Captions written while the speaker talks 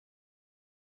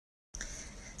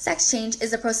Sex change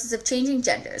is the process of changing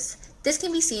genders. This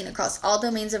can be seen across all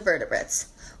domains of vertebrates.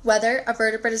 Whether a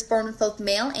vertebrate is born with both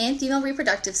male and female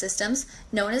reproductive systems,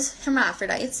 known as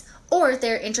hermaphrodites, or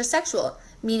they're intersexual,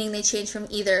 meaning they change from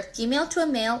either female to a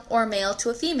male or male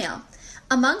to a female.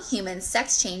 Among humans,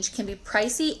 sex change can be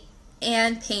pricey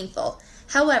and painful.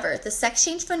 However, the sex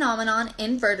change phenomenon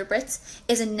in vertebrates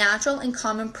is a natural and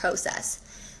common process.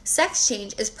 Sex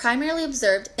change is primarily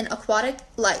observed in aquatic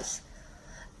life.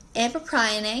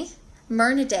 Amphipriinae,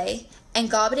 Myrmidae, and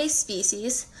Gobbidae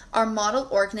species are model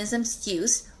organisms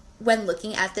used when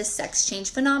looking at this sex change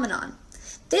phenomenon.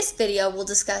 This video will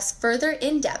discuss further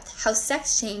in depth how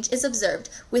sex change is observed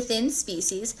within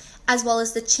species, as well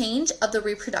as the change of the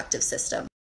reproductive system.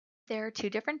 There are two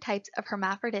different types of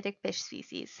hermaphroditic fish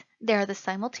species. There are the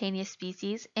simultaneous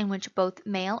species, in which both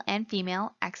male and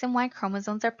female X and Y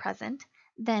chromosomes are present.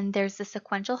 Then there's the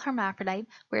sequential hermaphrodite,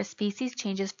 where a species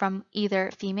changes from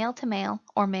either female to male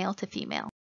or male to female.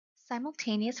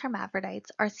 Simultaneous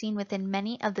hermaphrodites are seen within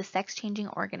many of the sex-changing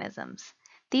organisms.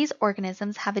 These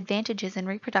organisms have advantages in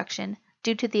reproduction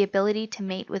due to the ability to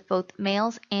mate with both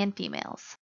males and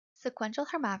females. Sequential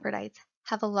hermaphrodites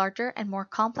have a larger and more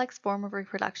complex form of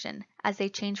reproduction as they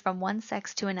change from one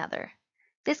sex to another.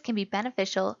 This can be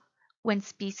beneficial when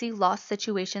species loss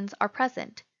situations are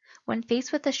present. When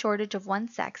faced with a shortage of one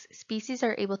sex, species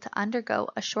are able to undergo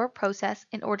a short process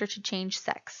in order to change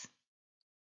sex.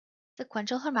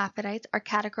 Sequential hermaphrodites are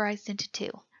categorized into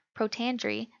two: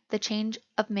 protandry, the change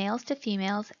of males to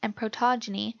females, and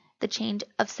protogeny, the change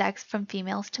of sex from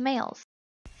females to males.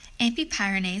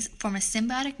 Amphipriinae form a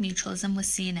symbiotic mutualism with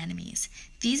sea anemones.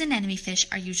 These anemone fish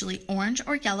are usually orange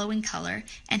or yellow in color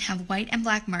and have white and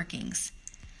black markings.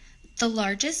 The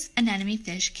largest anemone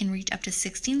fish can reach up to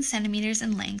 16 centimeters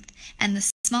in length, and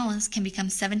the smallest can become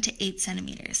 7 to 8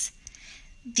 centimeters.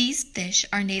 These fish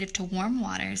are native to warm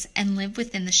waters and live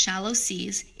within the shallow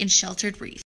seas in sheltered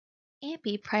reefs.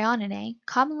 Amphiprionidae,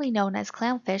 commonly known as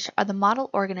clownfish, are the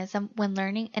model organism when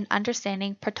learning and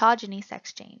understanding protogeny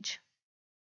sex change.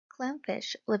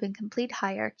 Clownfish live in complete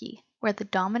hierarchy, where the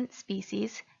dominant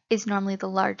species is normally the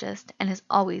largest and is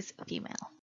always female.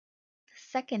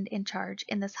 The second in charge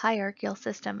in this hierarchical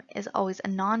system is always a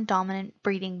non-dominant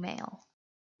breeding male,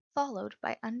 followed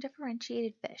by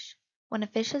undifferentiated fish. When a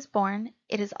fish is born,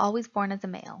 it is always born as a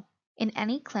male. In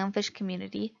any clownfish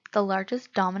community, the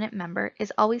largest dominant member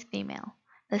is always female.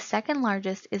 The second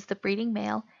largest is the breeding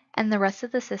male, and the rest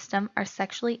of the system are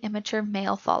sexually immature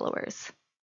male followers.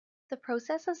 The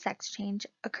process of sex change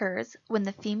occurs when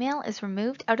the female is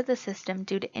removed out of the system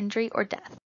due to injury or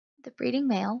death. The breeding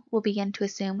male will begin to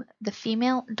assume the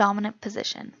female dominant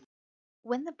position.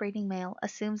 When the breeding male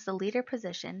assumes the leader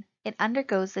position, it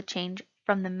undergoes the change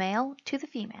from the male to the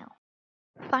female.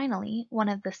 Finally, one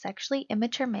of the sexually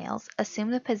immature males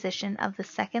assume the position of the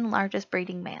second largest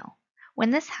breeding male. When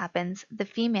this happens, the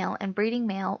female and breeding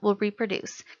male will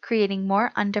reproduce, creating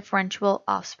more undifferentiable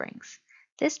offsprings.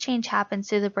 This change happens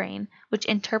through the brain, which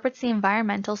interprets the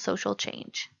environmental social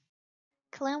change.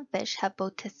 Clownfish have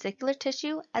both testicular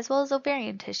tissue as well as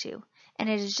ovarian tissue, and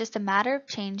it is just a matter of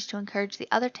change to encourage the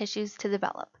other tissues to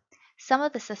develop. Some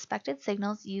of the suspected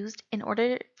signals used in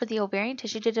order for the ovarian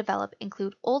tissue to develop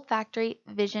include olfactory,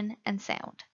 vision, and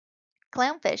sound.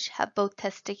 Clownfish have both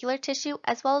testicular tissue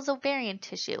as well as ovarian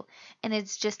tissue, and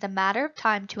it's just a matter of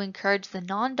time to encourage the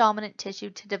non-dominant tissue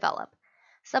to develop.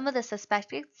 Some of the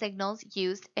suspected signals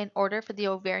used in order for the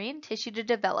ovarian tissue to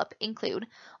develop include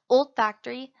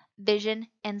olfactory, vision,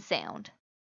 and sound.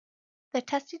 The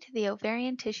testing to the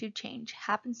ovarian tissue change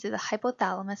happens through the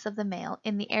hypothalamus of the male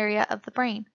in the area of the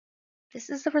brain. This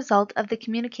is the result of the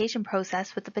communication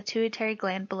process with the pituitary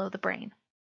gland below the brain.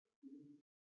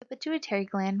 The pituitary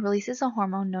gland releases a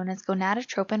hormone known as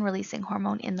gonadotropin-releasing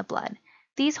hormone in the blood.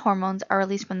 These hormones are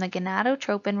released from the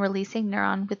gonadotropin-releasing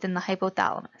neuron within the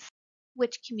hypothalamus,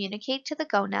 which communicate to the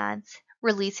gonads,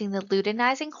 releasing the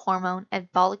luteinizing hormone and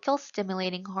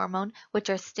follicle-stimulating hormone, which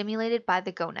are stimulated by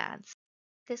the gonads.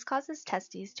 This causes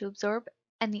testes to absorb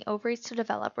and the ovaries to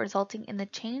develop, resulting in the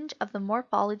change of the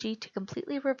morphology to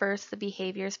completely reverse the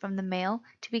behaviors from the male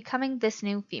to becoming this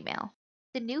new female.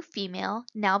 The new female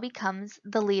now becomes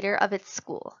the leader of its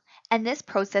school, and this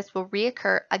process will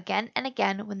reoccur again and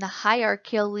again when the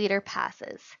hierarchical leader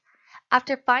passes.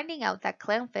 After finding out that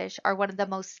clownfish are one of the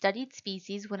most studied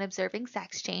species when observing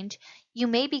sex change, you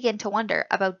may begin to wonder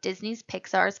about Disney's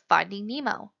Pixar's Finding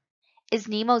Nemo. Is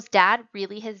Nemo's dad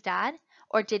really his dad,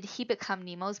 or did he become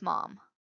Nemo's mom?